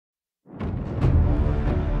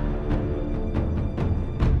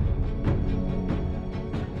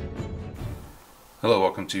Hello,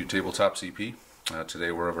 welcome to Tabletop CP.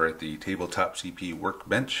 Today we're over at the Tabletop CP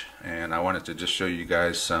workbench, and I wanted to just show you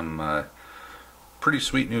guys some pretty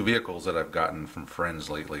sweet new vehicles that I've gotten from friends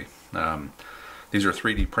lately. These are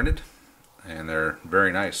 3D printed and they're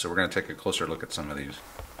very nice, so we're going to take a closer look at some of these.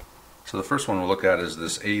 So the first one we'll look at is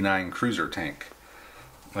this A9 cruiser tank.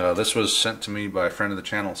 This was sent to me by a friend of the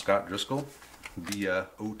channel, Scott Driscoll, via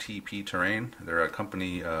OTP Terrain. They're a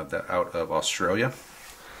company out of Australia.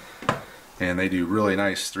 And they do really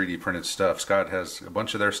nice 3D printed stuff. Scott has a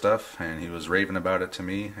bunch of their stuff, and he was raving about it to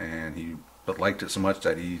me, and he liked it so much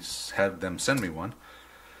that he's had them send me one.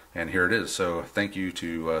 And here it is. So thank you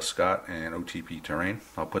to Scott and OTP Terrain.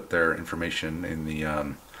 I'll put their information in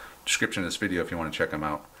the description of this video if you want to check them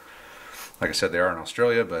out. Like I said, they are in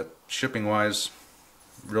Australia, but shipping wise,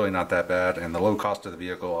 really not that bad, and the low cost of the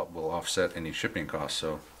vehicle will offset any shipping costs.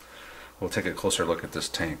 So we'll take a closer look at this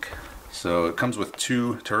tank. So it comes with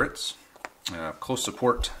 2 turrets. Close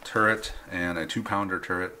support turret and a 2-pounder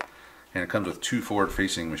turret, and it comes with 2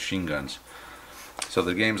 forward-facing machine guns. So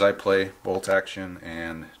the games I play, bolt action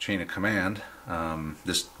and chain of command,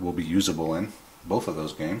 this will be usable in both of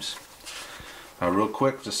those games. Real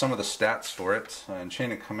quick, just some of the stats for it. In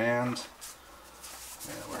chain of command,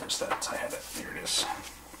 where is that? I had it. Here it is.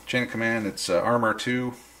 Chain of command, it's armor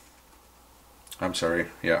 2.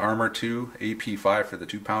 Armor 2, AP 5 for the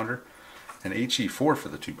 2-pounder, and HE 4 for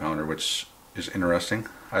the 2-pounder, which is interesting.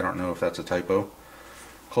 I don't know if that's a typo.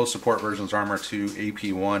 Close support versions armor 2,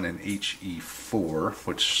 AP 1, and HE 4,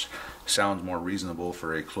 which sounds more reasonable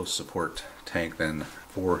for a close support tank than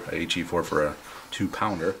for a HE 4 for a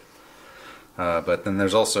 2-pounder. But then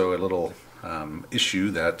there's also a little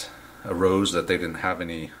issue that arose that they didn't have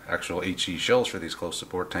any actual HE shells for these close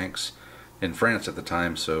support tanks in France at the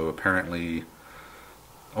time, so apparently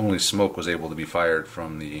only smoke was able to be fired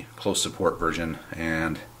from the close support version,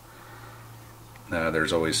 and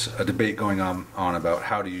there's always a debate going on about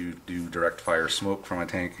how do you do direct fire smoke from a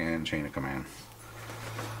tank and chain of command.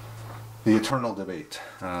 The eternal debate.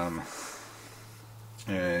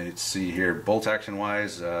 Let's see here, bolt action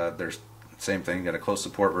wise, there's the same thing. You got a close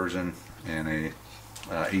support version and a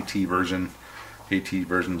AT version. AT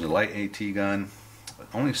version is a light AT gun.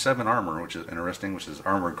 Only 7 armor, which is interesting, which is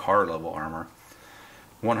armored car level armor.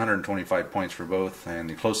 125 points for both, and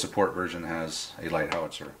the close support version has a light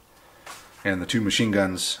howitzer. And the 2 machine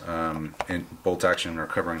guns in bolt action are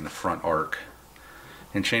covering the front arc.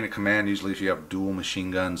 In chain of command, usually if you have dual machine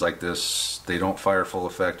guns like this, they don't fire full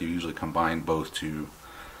effect. You usually combine both to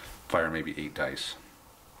fire maybe 8 dice.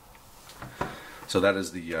 So that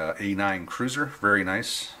is the A9 cruiser, very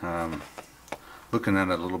nice. Looking at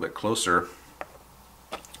it a little bit closer,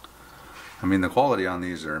 I mean, the quality on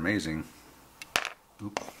these are amazing.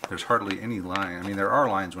 There's hardly any line. I mean, there are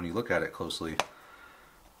lines when you look at it closely,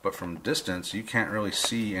 but from distance you can't really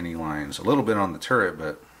see any lines. A little bit on the turret,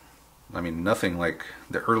 but I mean nothing like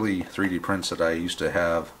the early 3D prints that I used to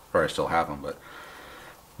have, or I still have them, but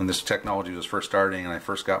when this technology was first starting and I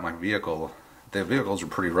first got my vehicle, the vehicles were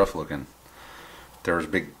pretty rough looking. There was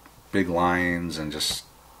big lines, and just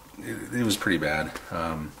it was pretty bad.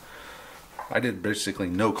 I did basically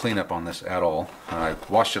no cleanup on this at all. I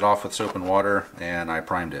washed it off with soap and water, and I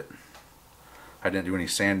primed it. I didn't do any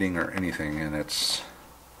sanding or anything, and it's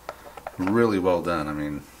really well done. I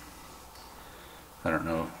mean, I don't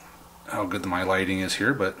know how good my lighting is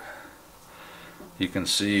here, but you can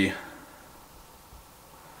see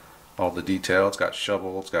all the detail. It's got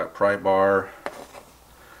shovel, it's got pry bar.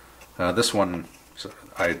 This one,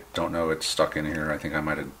 I don't know, it's stuck in here. I think I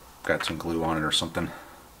might have got some glue on it or something.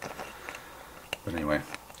 But anyway,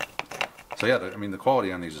 so yeah, I mean, the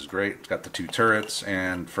quality on these is great. It's got the 2 turrets,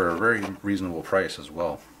 and for a very reasonable price as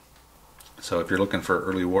well. So if you're looking for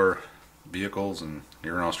early war vehicles and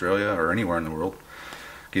you're in Australia or anywhere in the world,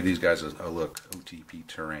 give these guys a look. OTP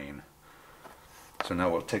Terrain. So now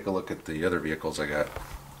we'll take a look at the other vehicles I got.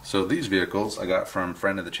 So these vehicles I got from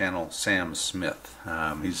friend of the channel, Sam Smith.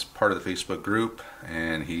 He's part of the Facebook group,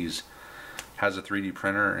 and has a 3D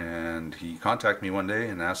printer, and he contacted me one day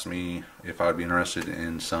and asked me if I would be interested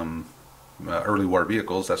in some early war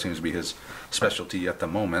vehicles. That seems to be his specialty at the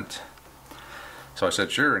moment. So I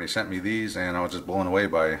said sure, and he sent me these, and I was just blown away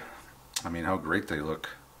by, I mean, how great they look.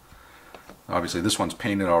 Obviously this one's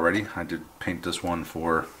painted already. I did paint this one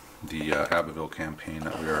for the Abbeville campaign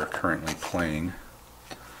that we are currently playing.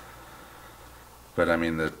 But I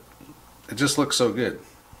mean, it just looks so good.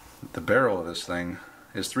 The barrel of this thing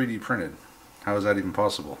is 3D printed. How is that even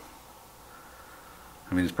possible?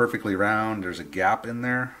 I mean, it's perfectly round. There's a gap in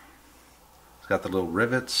there. It's got the little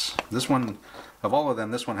rivets. This one, of all of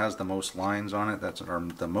them, this one has the most lines on it. That's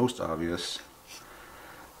the most obvious.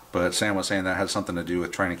 But Sam was saying that had something to do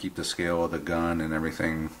with trying to keep the scale of the gun and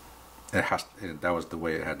everything. That was the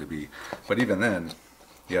way it had to be. But even then,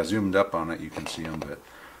 yeah, zoomed up on it, you can see them, but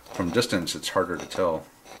from distance, it's harder to tell.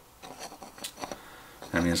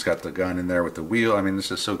 I mean, it's got the gun in there with the wheel. I mean,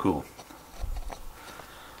 this is so cool.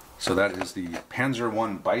 So that is the Panzer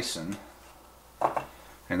I Bison,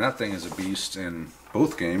 and that thing is a beast in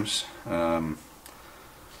both games. And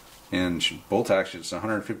bolt action, it's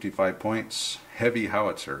 155 points, heavy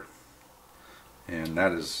howitzer. And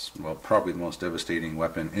that is, well, probably the most devastating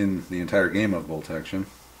weapon in the entire game of bolt action.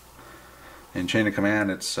 In chain of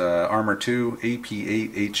command, it's armor 2,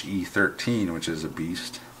 AP8, HE13, which is a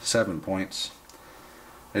beast, 7 points.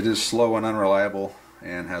 It is slow and unreliable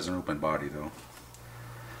and has an open body though.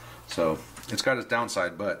 So it's got its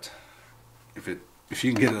downside, but if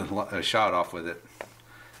you can get a shot off with it,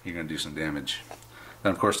 you're going to do some damage.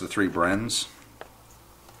 Then of course the 3 Brens.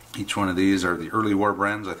 Each one of these are the early war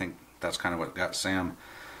Brens. I think that's kind of what got Sam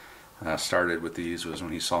started with these, was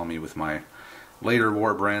when he saw me with my later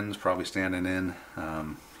war Brens, probably standing in.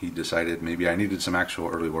 He decided maybe I needed some actual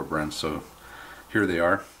early war Brens, so here they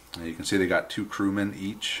are. You can see they got 2 crewmen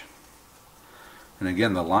each. And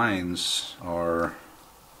again, the lines are,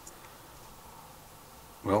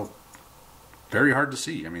 well, very hard to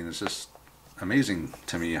see. I mean, it's just amazing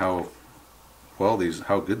to me how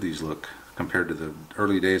good these look compared to the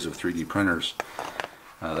early days of 3D printers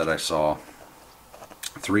that I saw.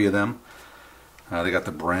 3 of them. They got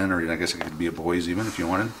the Bren, or I guess it could be a boys even if you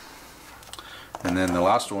wanted. And then the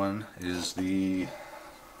last one is the,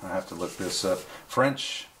 I have to look this up,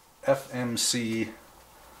 French FMC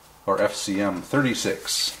or FCM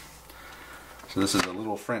 36. So this is a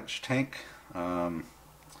little French tank.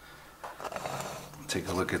 Take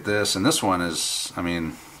a look at this, and this one is, I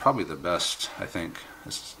mean, probably the best, I think.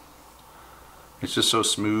 It's just so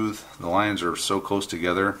smooth. The lines are so close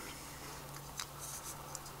together.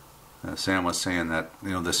 Sam was saying that, you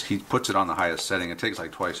know, this, he puts it on the highest setting. It takes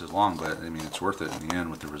like twice as long, but I mean, it's worth it in the end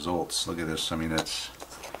with the results. Look at this. I mean, it's,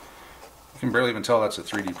 you can barely even tell that's a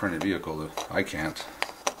 3D printed vehicle. I can't.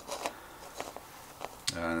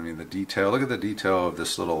 I mean, the detail. Look at the detail of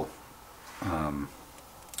this little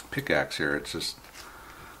pickaxe here. It's just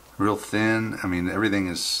real thin. I mean,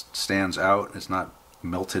 everything stands out. It's not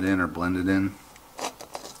melted in or blended in.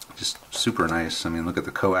 Just super nice. I mean, look at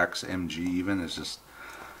the coax MG even. It's just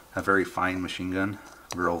a very fine machine gun,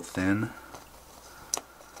 real thin.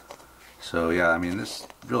 So yeah, I mean, this is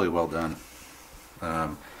really well done.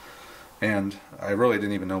 And I really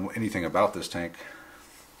didn't even know anything about this tank.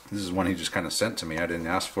 This is one he just kind of sent to me. I didn't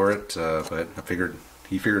ask for it, but I figured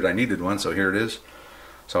he figured I needed one, so here it is.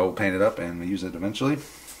 So I'll paint it up and use it eventually,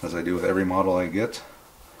 as I do with every model I get.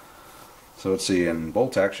 So let's see, in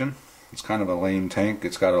bolt action, it's kind of a lame tank.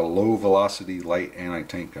 It's got a low velocity light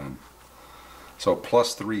anti-tank gun. So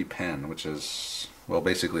 +3 pen, which is, well,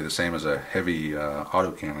 basically the same as a heavy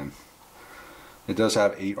autocannon. It does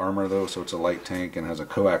have 8 armor though, so it's a light tank and has a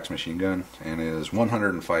coax machine gun, and is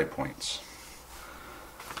 105 points.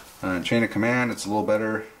 Chain of command, it's a little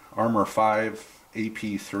better. Armor 5,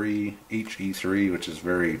 AP3, HE3, which is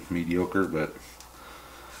very mediocre, but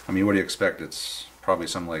I mean, what do you expect? It's probably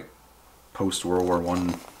some like post World War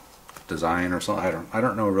I design or something. I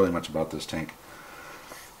don't know really much about this tank.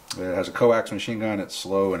 It has a coax machine gun, it's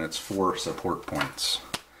slow, and it's 4 support points.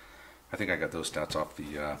 I think I got those stats off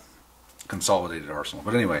the consolidated arsenal.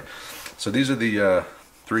 But anyway, so these are the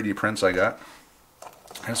 3D prints I got.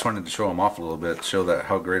 I just wanted to show them off a little bit, show that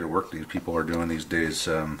how great a work these people are doing these days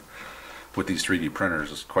with these 3D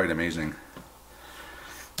printers. It's quite amazing.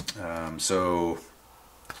 So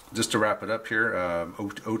just to wrap it up here,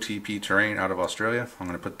 OTP Terrain out of Australia. I'm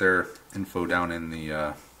going to put their info down in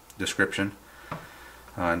the description.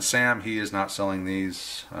 And Sam, he is not selling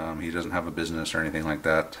these. He doesn't have a business or anything like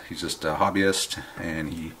that. He's just a hobbyist,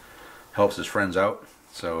 and he helps his friends out.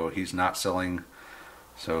 So he's not selling,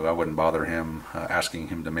 so I wouldn't bother him asking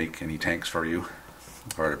him to make any tanks for you.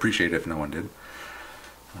 Or I'd appreciate it if no one did.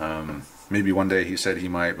 Maybe one day he said he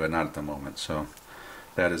might, but not at the moment. So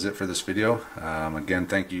that is it for this video. Again,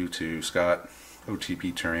 thank you to Scott,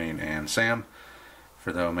 OTP Terrain, and Sam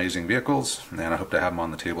for the amazing vehicles, and I hope to have them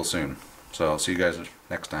on the table soon. So I'll see you guys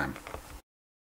next time.